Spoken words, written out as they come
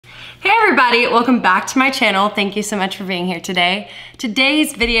Hey everybody, welcome back to my channel. Thank you so much for being here today.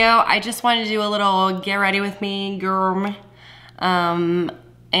 Today's video, I just wanted to do a little get ready with me, and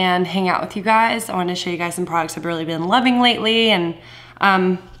hang out with you guys. I wanted to show you guys some products I've really been loving lately, and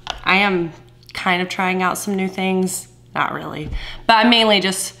I am kind of trying out some new things. Not really, but I'm mainly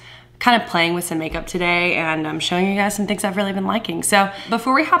just kind of playing with some makeup today, and I'm showing you guys some things I've really been liking. So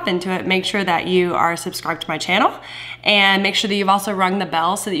before we hop into it, make sure that you are subscribed to my channel and make sure that you've also rung the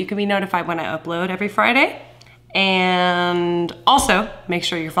bell so that you can be notified when I upload every Friday. And also make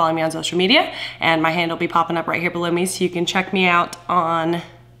sure you're following me on social media, and my handle will be popping up right here below me so you can check me out on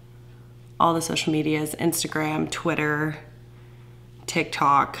all the social medias, Instagram, Twitter,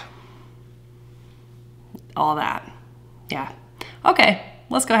 TikTok, all that. Yeah. Okay.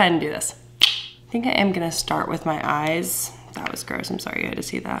 Let's go ahead and do this. I think I am gonna start with my eyes. That was gross, I'm sorry you had to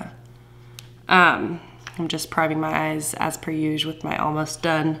see that. I'm just priming my eyes as per usual with my almost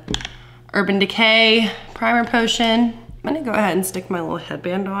done Urban Decay primer potion. I'm gonna go ahead and stick my little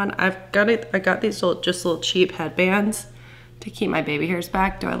headband on. I got these little cheap headbands to keep my baby hairs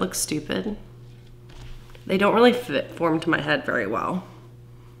back. Do I look stupid? They don't really form to my head very well.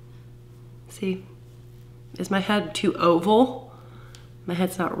 See, is my head too oval? My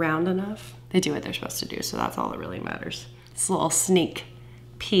head's not round enough. They do what they're supposed to do, so that's all that really matters. This little sneak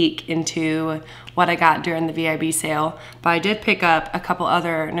peek into what I got during the VIB sale, but I did pick up a couple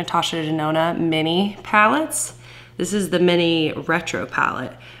other Natasha Denona mini palettes. This is the mini retro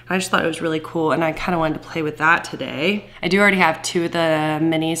palette. I just thought it was really cool, and I kind of wanted to play with that today. I do already have two of the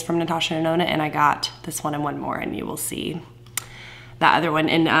minis from Natasha Denona, and I got this one and one more, and you will see that other one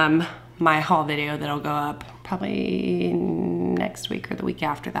in my haul video that'll go up probably next week or the week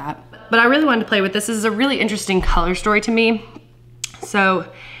after that. But I really wanted to play with this. This is a really interesting color story to me. So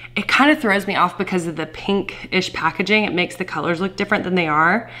it kind of throws me off because of the pink-ish packaging. It makes the colors look different than they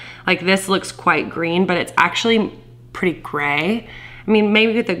are. Like this looks quite green, but it's actually pretty gray. I mean,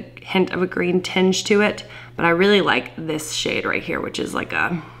 maybe with a hint of a green tinge to it, but I really like this shade right here, which is like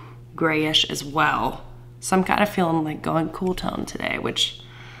a grayish as well. So I'm kind of feeling like going cool tone today, which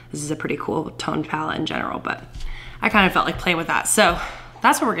this is a pretty cool toned palette in general, but I kind of felt like playing with that. So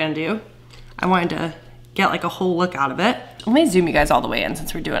that's what we're gonna do. I wanted to get like a whole look out of it. Let me zoom you guys all the way in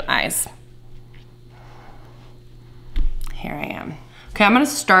since we're doing eyes. Here I am. Okay, I'm gonna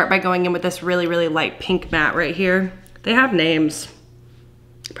start by going in with this really, really light pink matte right here. They have names.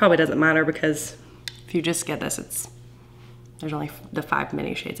 It probably doesn't matter because if you just get this, there's only the 5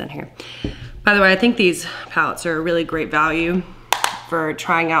 mini shades in here. By the way, I think these palettes are a really great value for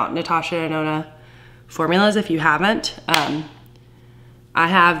trying out Natasha Denona formulas if you haven't. I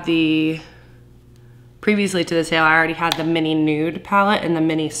have previously to the sale, I already had the mini nude palette and the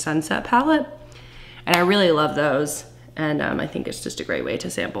mini sunset palette, and I really love those. And I think it's just a great way to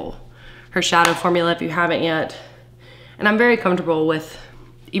sample her shadow formula if you haven't yet. And I'm very comfortable with,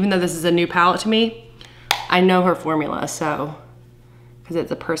 even though this is a new palette to me, I know her formula, so, because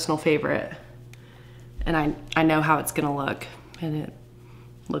it's a personal favorite. And I know how it's gonna look, and it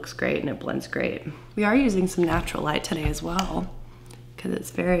looks great and it blends great. We are using some natural light today as well, because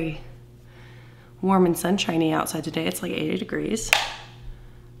it's very warm and sunshiny outside today. It's like 80 degrees,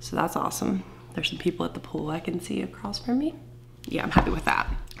 so that's awesome. There's some people at the pool I can see across from me. Yeah, I'm happy with that.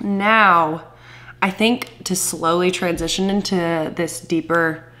 Now, I think to slowly transition into this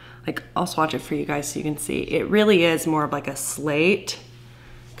deeper, like I'll swatch it for you guys so you can see, it really is more of like a slate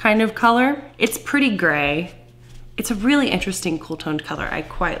kind of color. It's pretty gray. It's a really interesting cool toned color. I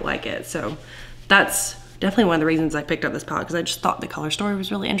quite like it. So that's definitely one of the reasons I picked up this palette, because I just thought the color story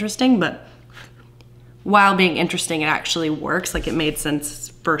was really interesting, but while being interesting, it actually works. Like it made sense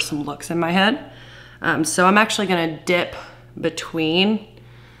for some looks in my head. So I'm actually gonna dip between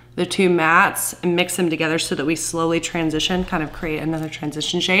the two mattes and mix them together so that we slowly transition, kind of create another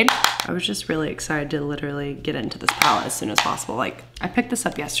transition shade. I was just really excited to literally get into this palette as soon as possible. Like I picked this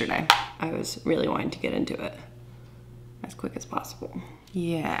up yesterday. I was really wanting to get into it as quick as possible.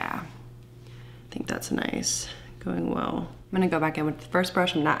 Yeah, I think that's nice, going well. I'm gonna go back in with the first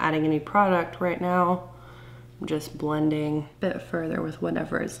brush. I'm not adding any product right now. I'm just blending a bit further with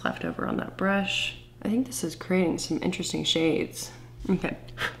whatever is left over on that brush. I think this is creating some interesting shades. Okay,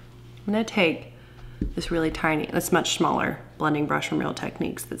 I'm gonna take this really tiny, this much smaller blending brush from Real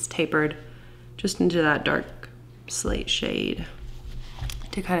Techniques that's tapered just into that dark slate shade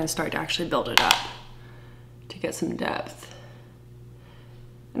to kind of start to actually build it up, to get some depth.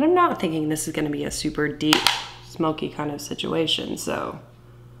 And I'm not thinking this is gonna be a super deep, smoky kind of situation, so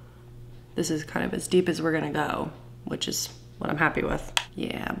this is kind of as deep as we're gonna go, which is what I'm happy with.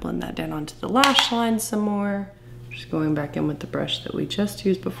 Yeah, blend that down onto the lash line some more. Just going back in with the brush that we just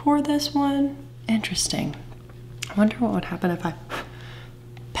used before this one. Interesting. I wonder what would happen if I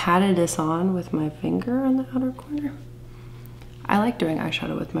patted this on with my finger on the outer corner. I like doing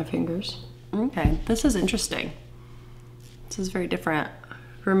eyeshadow with my fingers. Okay, this is interesting. This is very different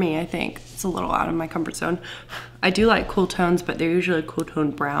for me, I think. It's a little out of my comfort zone. I do like cool tones, but they're usually cool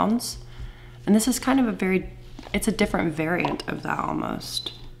tone browns. And this is kind of it's a different variant of that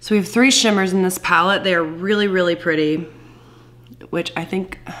almost. So we have 3 shimmers in this palette. They are really, really pretty, which I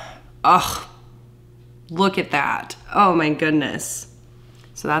think, ugh, look at that. Oh my goodness.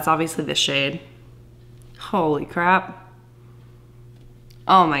 So that's obviously the shade. Holy crap.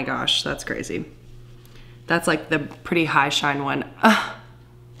 Oh my gosh, that's crazy. That's like the pretty high shine one. Ugh,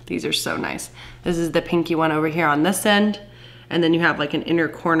 these are so nice. This is the pinky one over here on this end. And then you have like an inner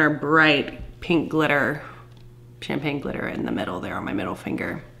corner bright pink glitter, champagne glitter in the middle there on my middle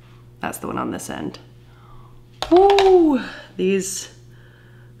finger. That's the one on this end. Woo! These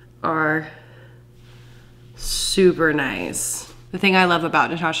are super nice. The thing I love about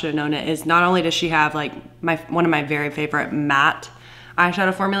Natasha Denona is not only does she have like one of my very favorite matte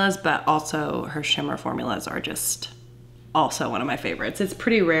eyeshadow formulas, but also her shimmer formulas are just also one of my favorites. It's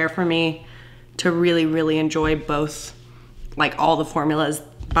pretty rare for me to really, really enjoy both, like all the formulas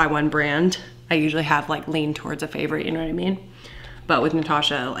by one brand. I usually have like lean towards a favorite, you know what I mean? But with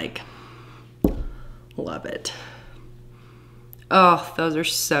Natasha, like, love it. Oh, those are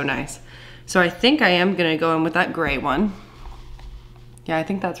so nice. So I think I am gonna go in with that gray one. Yeah, I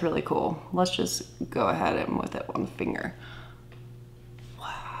think that's really cool. Let's just go ahead and with it on the finger.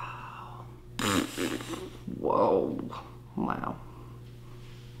 Wow. Whoa. Wow.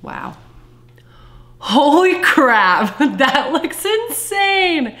 Wow. Holy crap, that looks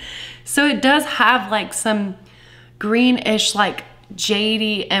insane. So it does have like some greenish, like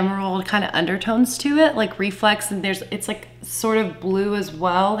jadey emerald kind of undertones to it, like reflex, and it's like sort of blue as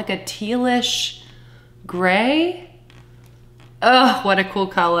well, like a tealish gray. Oh, what a cool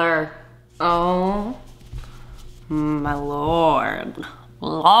color. Oh my Lord.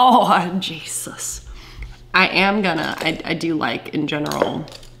 Lord Jesus. I do like in general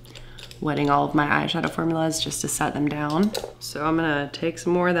wetting all of my eyeshadow formulas just to set them down. So I'm gonna take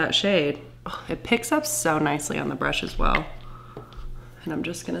some more of that shade. Oh, it picks up so nicely on the brush as well. And I'm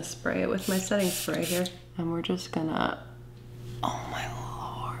just gonna spray it with my setting spray here. And we're just gonna, oh my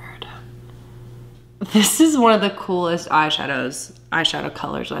Lord. This is one of the coolest eyeshadow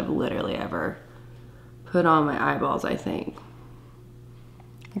colors I've literally ever put on my eyeballs, I think.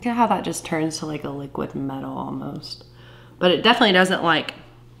 Look at how that just turns to like a liquid metal almost. But it definitely doesn't like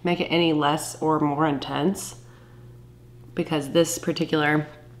make it any less or more intense, because this particular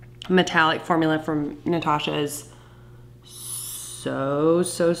metallic formula from Natasha is so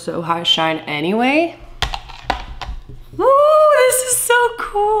high shine anyway. Woo, this is so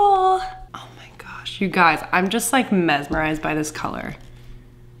cool. Oh my gosh, you guys, I'm just like mesmerized by this color.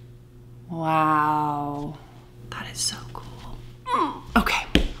 Wow, that is so cool. Okay,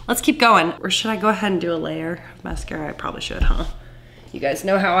 let's keep going. Or should I go ahead and do a layer of mascara? I probably should, huh? You guys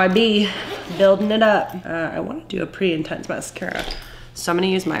know how I be, building it up. I want to do a pretty intense mascara. So I'm gonna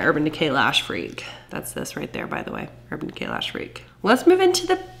use my Urban Decay Lash Freak. That's this right there, by the way, Urban Decay Lash Freak. Let's move into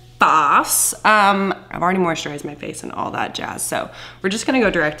the boss. I've already moisturized my face and all that jazz, so we're just gonna go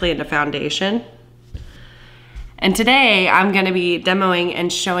directly into foundation. And today I'm gonna be demoing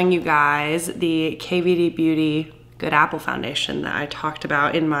and showing you guys the KVD Beauty Good Apple Foundation that I talked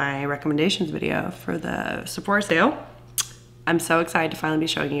about in my recommendations video for the Sephora sale. I'm so excited to finally be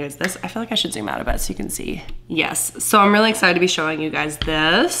showing you guys this. I feel like I should zoom out a bit so you can see. Yes, so I'm really excited to be showing you guys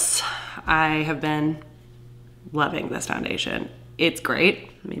this. I have been loving this foundation. It's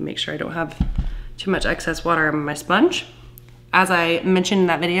great. Let me make sure I don't have too much excess water on my sponge. As I mentioned in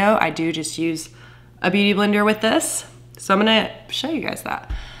that video, I do just use a beauty blender with this. So I'm gonna show you guys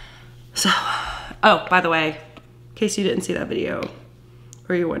that. So, oh, by the way, in case you didn't see that video,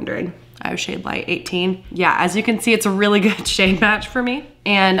 or you're wondering, I have shade light 18. Yeah, as you can see, it's a really good shade match for me.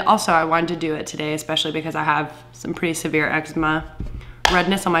 And also I wanted to do it today, especially because I have some pretty severe eczema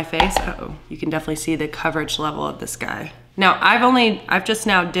redness on my face. Uh-oh, you can definitely see the coverage level of this guy. Now, I've just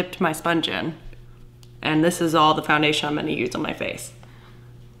now dipped my sponge in, and this is all the foundation I'm gonna use on my face.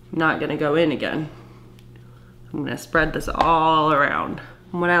 I'm not gonna go in again. I'm gonna spread this all around.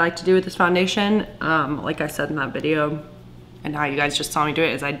 And what I like to do with this foundation, like I said in that video, and how you guys just saw me do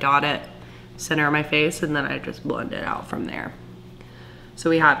it, is I dot it center of my face and then I just blend it out from there. So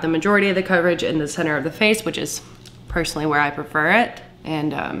we have the majority of the coverage in the center of the face, which is personally where I prefer it.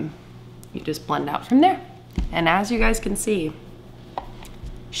 And you just blend out from there. And as you guys can see,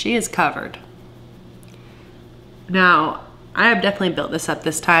 she is covered. Now, I have definitely built this up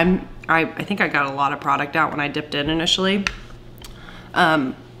this time. I think I got a lot of product out when I dipped in initially.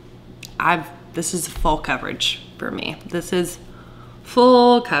 This is full coverage for me. This is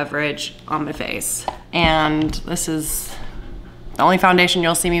full coverage on my face. And this is the only foundation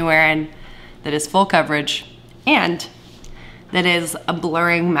you'll see me wearing that is full coverage and that is a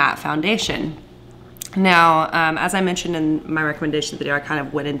blurring matte foundation. Now, as I mentioned in my recommendation video, I kind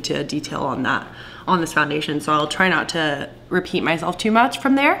of went into detail on that, on this foundation, so I'll try not to repeat myself too much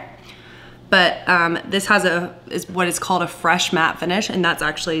from there. But this is what is called a fresh matte finish, and that's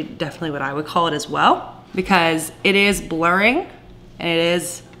actually definitely what I would call it as well, because it is blurring and it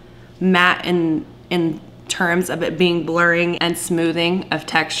is matte in terms of it being blurring and smoothing of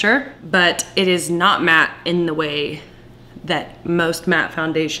texture, but it is not matte in the way that most matte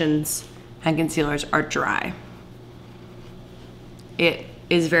foundations and concealers are dry. It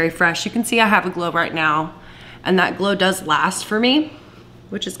is very fresh. You can see I have a glow right now, and that glow does last for me,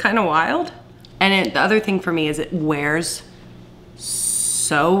 which is kind of wild. And the other thing for me is it wears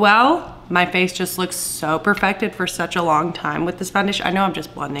so well. My face just looks so perfected for such a long time with this foundation. I know I'm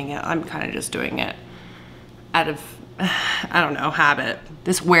just blending it. I'm kind of just doing it out of, I don't know, habit.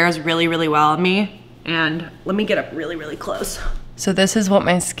 This wears really, really well on me. And let me get up really, really close. So this is what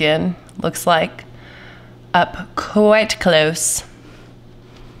my skin looks like up quite close.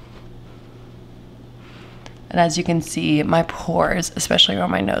 And as you can see, my pores, especially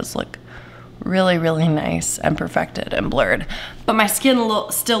around my nose, look really, really nice and perfected and blurred. But my skin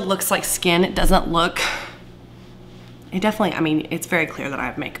still looks like skin. It doesn't look, it definitely, I mean, it's very clear that I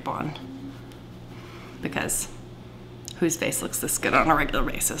have makeup on, because whose face looks this good on a regular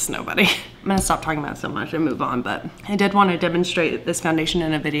basis? Nobody. I'm gonna stop talking about it so much and move on, but I did want to demonstrate this foundation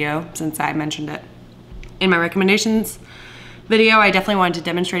in a video since I mentioned it in my recommendations video. I definitely wanted to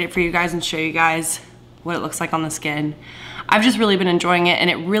demonstrate it for you guys and show you guys what it looks like on the skin. I've just really been enjoying it, and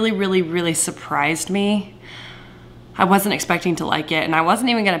it really, really, really surprised me. I wasn't expecting to like it, and I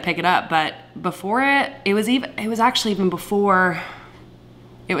wasn't even gonna pick it up, but before it was actually even before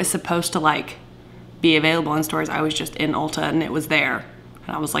it was supposed to like be available in stores. I was just in Ulta and it was there.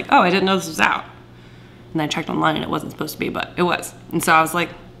 And I was like, oh, I didn't know this was out. And I checked online and it wasn't supposed to be, but it was. And so I was like,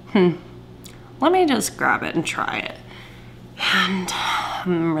 let me just grab it and try it. And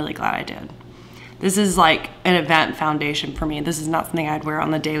I'm really glad I did. This is like an event foundation for me. This is not something I'd wear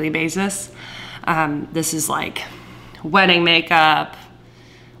on a daily basis. This is like wedding makeup,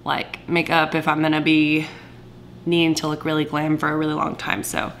 like makeup if I'm gonna be needing to look really glam for a really long time.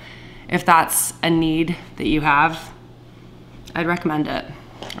 So if that's a need that you have, I'd recommend it.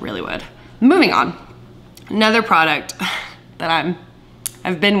 I really would. Moving on. Another product that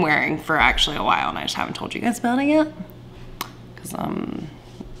I've been wearing for actually a while, and I just haven't told you guys about it yet. Because I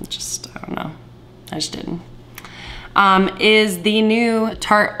don't know. I just didn't. Is the new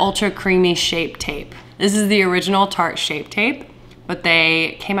Tarte Ultra Creamy Shape Tape. This is the original Tarte Shape Tape, but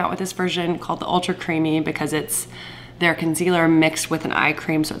they came out with this version called the Ultra Creamy because it's their concealer mixed with an eye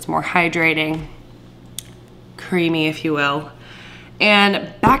cream, so it's more hydrating, creamy, if you will.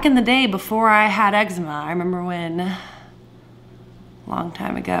 And back in the day, before I had eczema, I remember when, long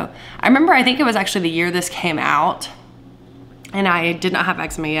time ago, I think it was actually the year this came out, and I did not have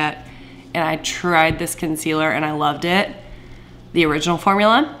eczema yet, and I tried this concealer and I loved it, the original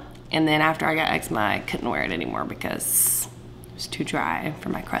formula. And then after I got eczema, I couldn't wear it anymore because it was too dry for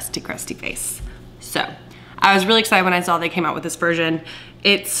my crusty, crusty face. So I was really excited when I saw they came out with this version.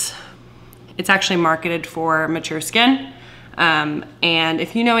 It's actually marketed for mature skin. And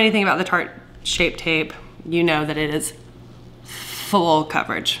if you know anything about the Tarte Shape Tape, you know that it is full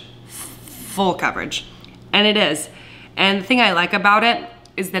coverage. And it is. And the thing I like about it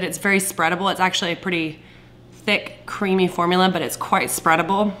is that it's very spreadable. It's actually a pretty thick, creamy formula, but it's quite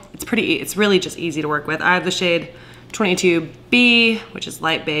spreadable. It's really just easy to work with. I have the shade 22B, which is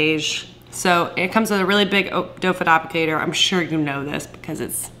light beige. So it comes with a really big doe foot applicator. I'm sure you know this because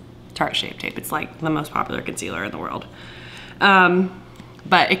it's Tarte Shape Tape. It's like the most popular concealer in the world.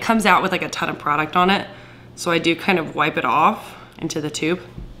 But it comes out with like a ton of product on it. So I do kind of wipe it off into the tube.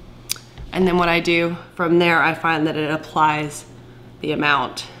 And then what I do from there, I find that it applies the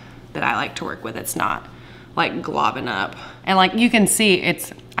amount that I like to work with. It's not like globbing up. And like you can see,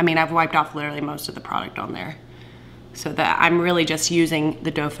 I've wiped off literally most of the product on there. So that I'm really just using the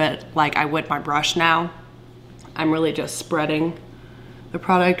doe foot like I would my brush now. I'm really just spreading the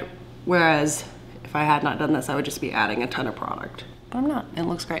product, whereas if I had not done this, I would just be adding a ton of product. But I'm not, it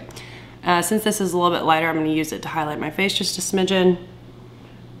looks great. Since this is a little bit lighter, I'm gonna use it to highlight my face just a smidgen.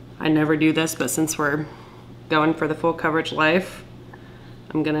 I never do this, but since we're going for the full coverage life,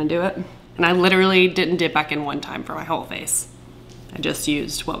 I'm gonna do it. And I literally didn't dip back in one time for my whole face. I just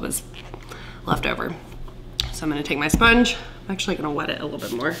used what was left over. So I'm gonna take my sponge. I'm actually gonna wet it a little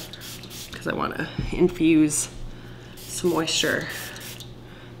bit more because I wanna infuse some moisture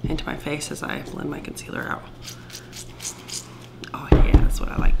into my face as I blend my concealer out. Oh yeah, that's what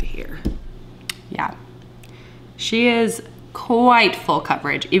I like to hear. Yeah, she is quite full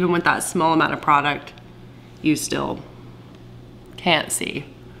coverage. Even with that small amount of product, you still can't see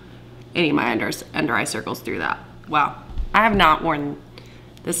any of my under eye circles through that. Wow, I have not worn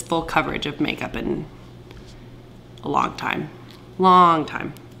this full coverage of makeup in a long time. Long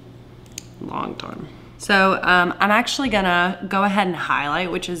time. Long time. So I'm actually gonna go ahead and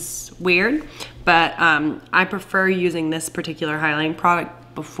highlight, which is weird, but I prefer using this particular highlighting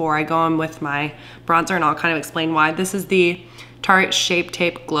product before I go in with my bronzer, and I'll kind of explain why. This is the Tarte Shape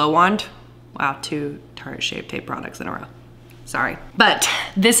Tape Glow Wand. Wow, 2 Tarte Shape Tape products in a row. Sorry. But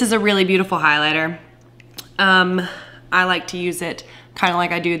this is a really beautiful highlighter. I like to use it kind of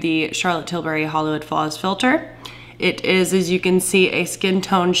like I do the Charlotte Tilbury Hollywood Flawless Filter. It is, as you can see, a skin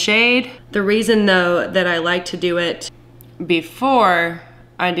tone shade. The reason though that I like to do it before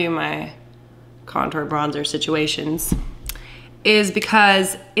I do my contour bronzer situations is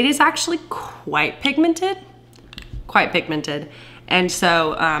because it is actually quite pigmented. And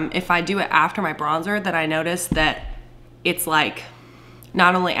so if I do it after my bronzer, then I notice that it's like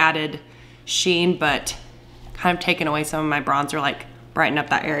not only added sheen, but kind of taken away some of my bronzer, like brighten up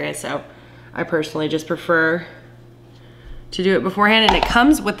that area. So I personally just prefer to do it beforehand, and it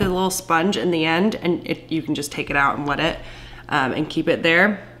comes with a little sponge in the end, and you can just take it out and wet it and keep it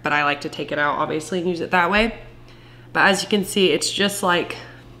there. But I like to take it out obviously and use it that way. But as you can see, it's just like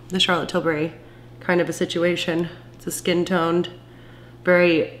the Charlotte Tilbury kind of a situation. It's a skin toned,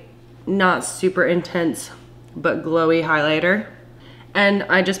 very not super intense, but glowy highlighter. And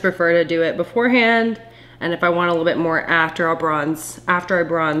I just prefer to do it beforehand. And if I want a little bit more after I bronze,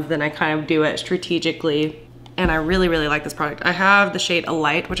 then I kind of do it strategically. And I really, really like this product. I have the shade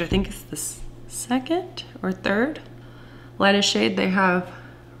Alight, which I think is the second or third lightest shade. They have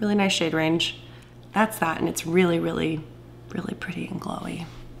really nice shade range. That's that, and it's really, really, really pretty and glowy.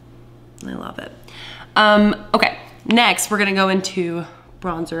 I love it. Okay, next we're gonna go into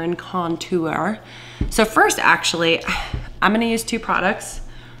bronzer and contour. So first, actually, I'm gonna use 2 products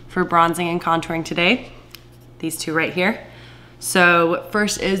for bronzing and contouring today. These 2 right here. So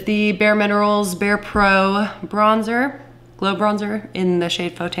first is the Bareminerals Bare Pro bronzer, glow bronzer in the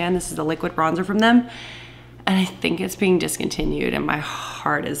shade Faux Tan. This is a liquid bronzer from them. And I think it's being discontinued and my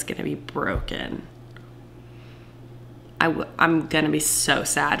heart is gonna be broken. I'm gonna be so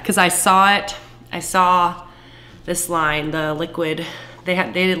sad because I saw this line, the liquid, they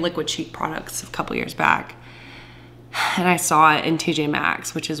did liquid cheek products a couple years back. And I saw it in TJ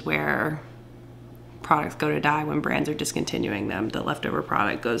Maxx, which is where products go to die when brands are discontinuing them. The leftover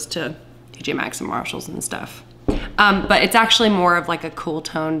product goes to TJ Maxx and Marshalls and stuff. But it's actually more of like a cool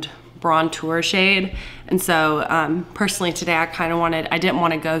toned bronzer shade. And so personally today I didn't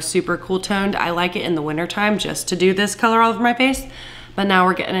want to go super cool toned. I like it in the winter time just to do this color all over my face. But now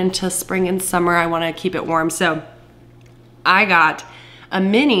we're getting into spring and summer. I want to keep it warm. So I got a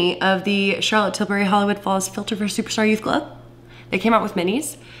mini of the Charlotte Tilbury Hollywood Flawless Filter for Superstar Youth Glow. They came out with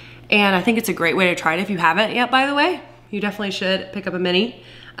minis. And I think it's a great way to try it if you haven't yet, by the way. You definitely should pick up a mini.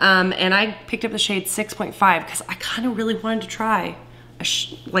 And I picked up the shade 6.5 because I kind of really wanted to try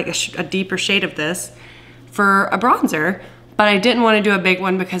a deeper shade of this for a bronzer. But I didn't want to do a big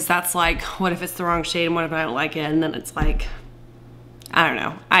one because that's like, what if it's the wrong shade and what if I don't like it? And then it's like, I don't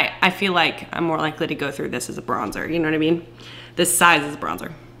know. I feel like I'm more likely to go through this as a bronzer. You know what I mean? This size is a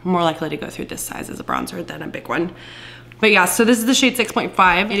bronzer. I'm more likely to go through this size as a bronzer than a big one. But yeah, so this is the shade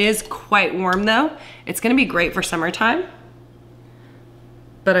 6.5. It is quite warm though. It's gonna be great for summertime.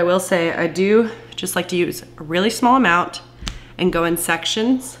 But I will say, I do just like to use a really small amount and go in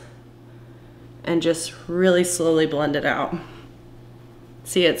sections and just really slowly blend it out.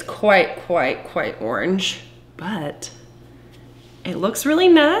 See, it's quite orange, but it looks really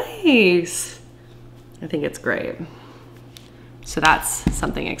nice. I think it's great. So that's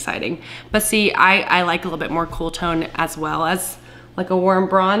something exciting. But see, I like a little bit more cool tone as well as like a warm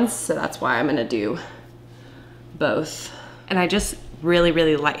bronze. So that's why I'm gonna do both. And I just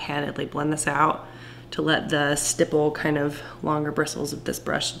really light-handedly blend this out to let the stipple kind of longer bristles of this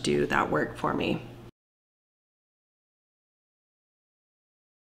brush do that work for me.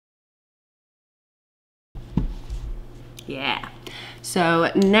 Yeah.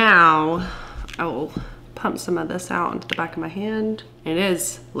 So now I will pump some of this out into the back of my hand. It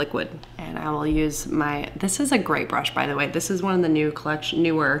is liquid, and I will use this is a great brush, by the way. This is one of the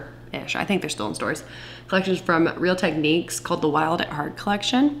newer ish. I think they're still in stores. Collections from Real Techniques called the Wild at Heart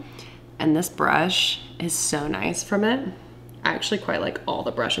collection. And this brush is so nice from it. I actually quite like all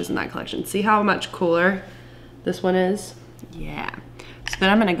the brushes in that collection. See how much cooler this one is? Yeah. So then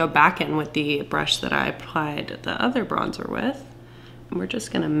I'm gonna go back in with the brush that I applied the other bronzer with. And we're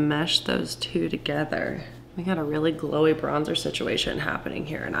just gonna mesh those two together. We got a really glowy bronzer situation happening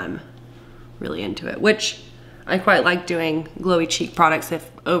here, and I'm really into it, which I quite like doing glowy cheek products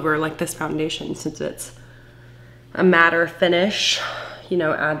if over like this foundation, since it's a matte finish, you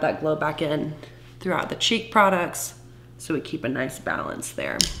know, add that glow back in throughout the cheek products so we keep a nice balance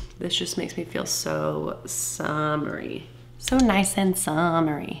there. This just makes me feel so summery. So nice and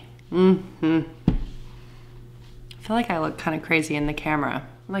summery. I feel like I look kind of crazy in the camera.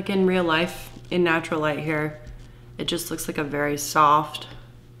 Like in real life, in natural light here, it just looks like a very soft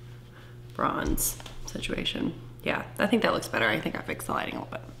bronze situation. Yeah, I think that looks better. I think I fixed the lighting a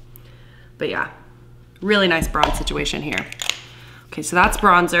little bit. But yeah, really nice bronze situation here. Okay, so that's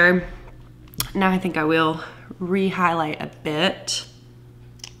bronzer. Now I think I will re-highlight a bit.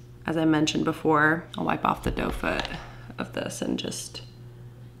 As I mentioned before, I'll wipe off the doe foot of this and just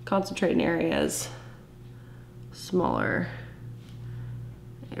concentrate in areas, smaller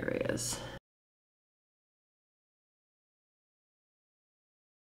areas.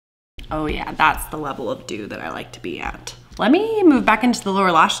 Oh yeah, that's the level of dew that I like to be at. Let me move back into the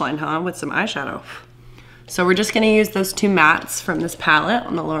lower lash line, with some eyeshadow. So we're just gonna use those two mattes from this palette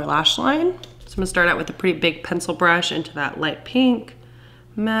on the lower lash line. So I'm gonna start out with a pretty big pencil brush into that light pink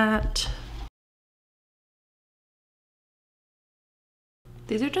matte.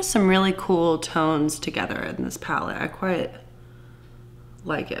 These are just some really cool tones together in this palette. I quite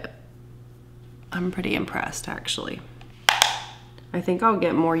like it. I'm pretty impressed, actually. I think I'll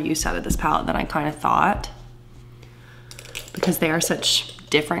get more use out of this palette than I kind of thought, because they are such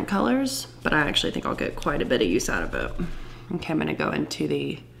different colors, but I actually think I'll get quite a bit of use out of it. Okay, I'm gonna go into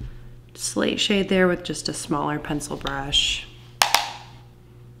the slate shade there with just a smaller pencil brush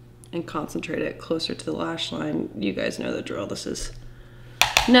and concentrate it closer to the lash line. You guys know the drill. This is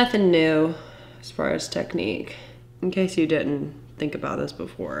nothing new as far as technique. In case you didn't think about this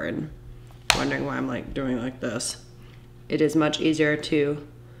before and wondering why I'm like doing like this. It is much easier to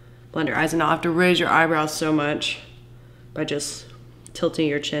blend your eyes and not have to raise your eyebrows so much by just tilting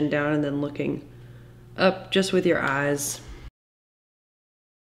your chin down and then looking up just with your eyes.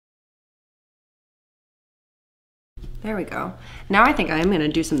 There we go. Now I think I am gonna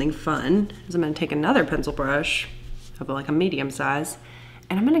do something fun, is I'm gonna take another pencil brush of like a medium size,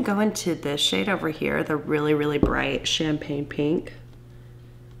 and I'm gonna go into this shade over here, the really, really bright champagne pink.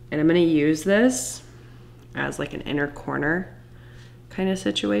 And I'm gonna use this as like an inner corner kind of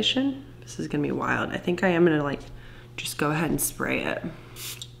situation. This is gonna be wild. I think I am gonna like just go ahead and spray it.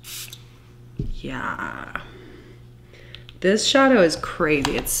 Yeah. This shadow is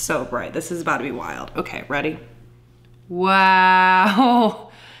crazy. It's so bright. This is about to be wild. Okay, ready?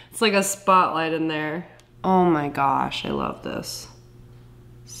 Wow. It's like a spotlight in there. Oh my gosh, I love this.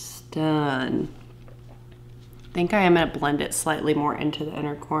 Stun. I think I am gonna blend it slightly more into the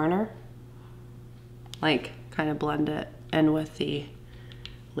inner corner. Like kind of blend it in with the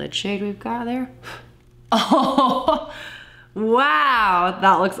lid shade we've got there. Oh, wow,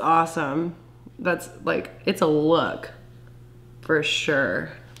 that looks awesome. That's like, it's a look for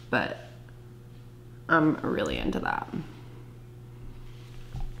sure, but I'm really into that.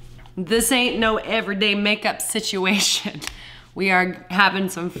 This ain't no everyday makeup situation. We are having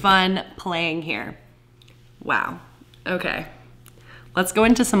some fun playing here. Wow, okay. Let's go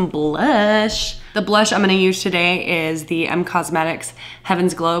into some blush. The blush I'm gonna use today is the Cosmetics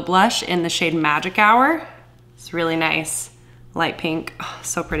Heaven's Glow blush in the shade Magic Hour. It's really nice, light pink, oh,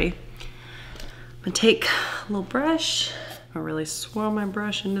 so pretty. I'm gonna take a little brush. I'll really swirl my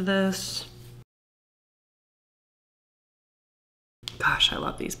brush into this. Gosh, I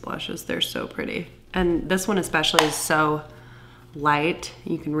love these blushes. They're so pretty. And this one especially is so light.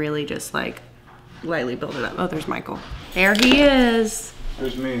 You can really just like lightly build it up. Oh, there's Michael. There he is.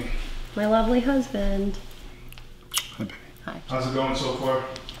 There's me. My lovely husband. Hi, baby. Hi. How's it going so far?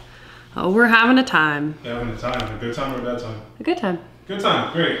 Oh, we're having a time. Yeah, having a time. A good time or a bad time? A good time. Good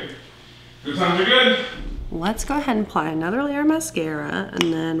time. Great. Good times are good. Let's go ahead and apply another layer of mascara,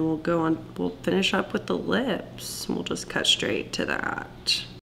 and then we'll go on, we'll finish up with the lips. We'll just cut straight to that.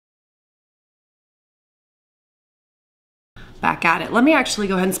 Back at it. Let me actually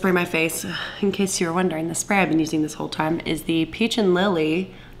go ahead and spray my face. In case you're wondering, the spray I've been using this whole time is the Peach and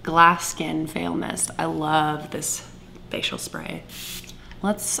Lily Glass Skin Veil Mist. I love this facial spray.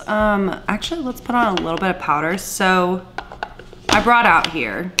 Let's, actually let's put on a little bit of powder. So I brought out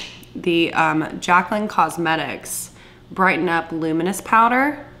here the Jaclyn Cosmetics Brighten Up Luminous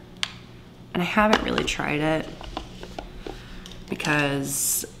Powder. And I haven't really tried it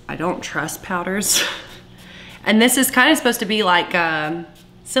because I don't trust powders. And this is kind of supposed to be like,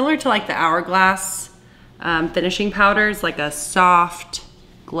 similar to like the Hourglass finishing powders, like a soft,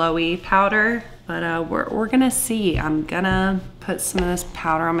 glowy powder. But we're gonna see. I'm gonna put some of this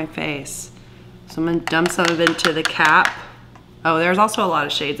powder on my face. So I'm gonna dump some of it into the cap. Oh, there's also a lot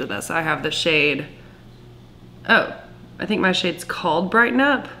of shades of this. I have the shade, oh, I think my shade's called Brighten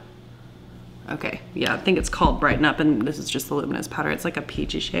Up. Okay, yeah, I think it's called Brighten Up, and this is just the Luminous powder. It's like a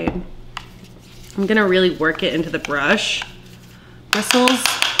peachy shade. I'm gonna really work it into the brush bristles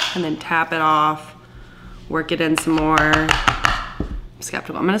and then tap it off, work it in some more. I'm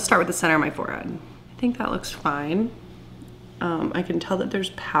skeptical. I'm gonna start with the center of my forehead. I think that looks fine. I can tell that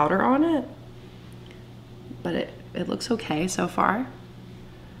there's powder on it, but it looks okay so far.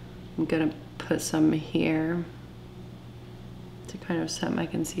 I'm gonna put some here to kind of set my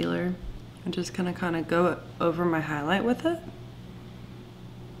concealer. I'm just gonna kind of go over my highlight with it.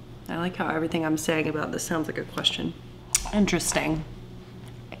 I like how everything I'm saying about this sounds like a question. Interesting.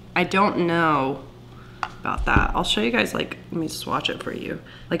 I don't know about that. I'll show you guys, like, let me swatch it for you.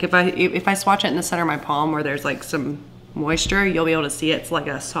 Like if I swatch it in the center of my palm where there's like some moisture, you'll be able to see it's like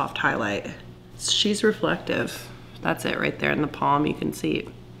a soft highlight. She's reflective. That's it right there in the palm, you can see.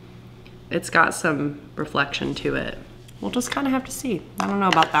 It's got some reflection to it. We'll just kind of have to see. I don't know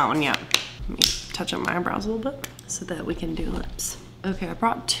about that one yet. Let me touch up my eyebrows a little bit so that we can do lips. Okay, I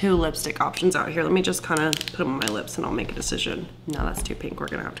brought 2 lipstick options out here. Let me just kind of put them on my lips and I'll make a decision. No, that's too pink. We're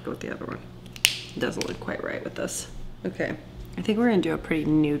gonna have to go with the other one. It doesn't look quite right with this. Okay, I think we're gonna do a pretty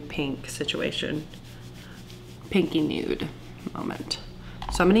nude pink situation. Pinky nude moment.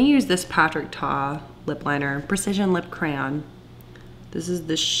 So I'm gonna use this Patrick Ta lip liner, Precision Lip Crayon. This is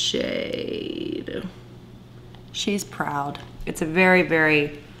the shade She's Proud. It's a very,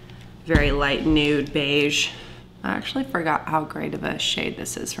 very, very light nude beige. I actually forgot how great of a shade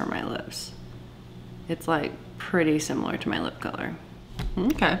this is for my lips. It's like pretty similar to my lip color.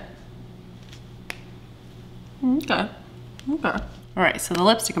 Okay. Okay. Okay. All right, so the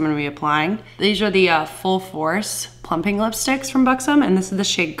lipstick I'm gonna be applying. These are the Full Force Plumping lipsticks from Buxom, and this is the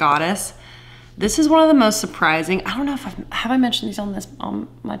shade Goddess. This is one of the most surprising. I don't know if have I mentioned these on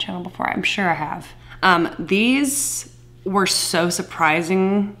my channel before? I'm sure I have. These were so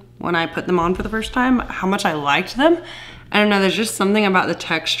surprising when I put them on for the first time, how much I liked them. I don't know, there's just something about the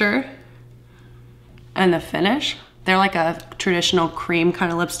texture and the finish. They're like a traditional cream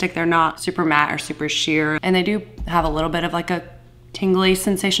kind of lipstick. They're not super matte or super sheer. And they do have a little bit of like a tingly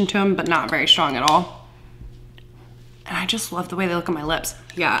sensation to them, but not very strong at all. And I just love the way they look on my lips.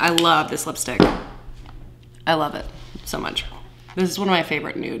 Yeah, I love this lipstick. I love it so much. This is one of my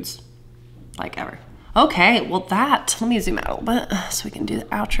favorite nudes, like ever. Okay, well let me zoom out a little bit so we can do the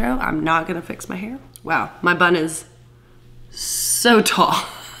outro. I'm not gonna fix my hair. Wow, my bun is so tall,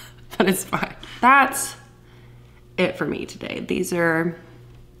 but it's fine. That's it for me today. These are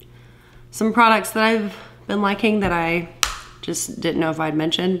some products that I've been liking that I just didn't know if I'd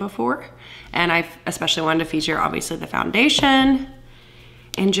mentioned before. And I especially wanted to feature obviously the foundation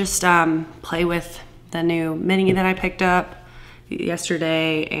and just play with the new mini that I picked up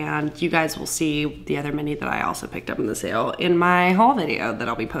yesterday, and you guys will see the other mini that I also picked up in the sale in my haul video that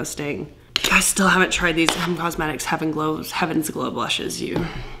I'll be posting. I still haven't tried these Cosmetics Heaven's Glow blushes. You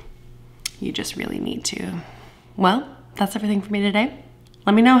just really need to. Well, that's everything for me today.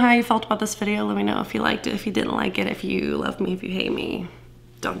 Let me know how you felt about this video. Let me know if you liked it, if you didn't like it, if you love me, if you hate me.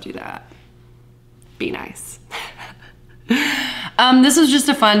 Don't do that. Be nice. This was just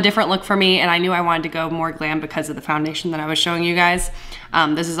a fun, different look for me, and I knew I wanted to go more glam because of the foundation that I was showing you guys.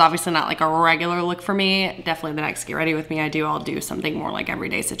 This is obviously not like a regular look for me. Definitely the next Get Ready With Me I'll do something more like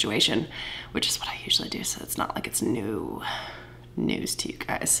everyday situation, which is what I usually do, so it's not like it's news to you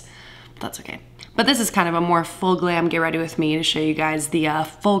guys. But that's okay. But this is kind of a more full glam Get Ready With Me to show you guys the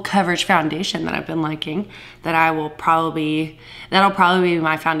full coverage foundation that I've been liking. That'll probably be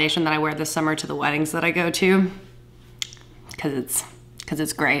my foundation that I wear this summer to the weddings that I go to. Cause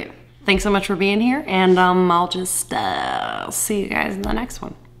it's great. Thanks so much for being here, and I'll just see you guys in the next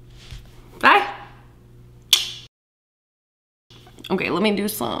one. Bye. Okay, let me do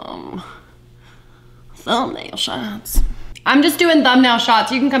some thumbnail shots. I'm just doing thumbnail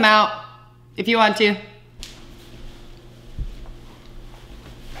shots. You can come out if you want to.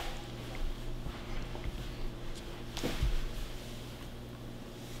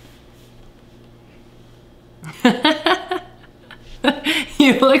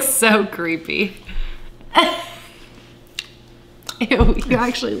 You look so creepy. Ew, you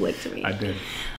actually licked me. I did.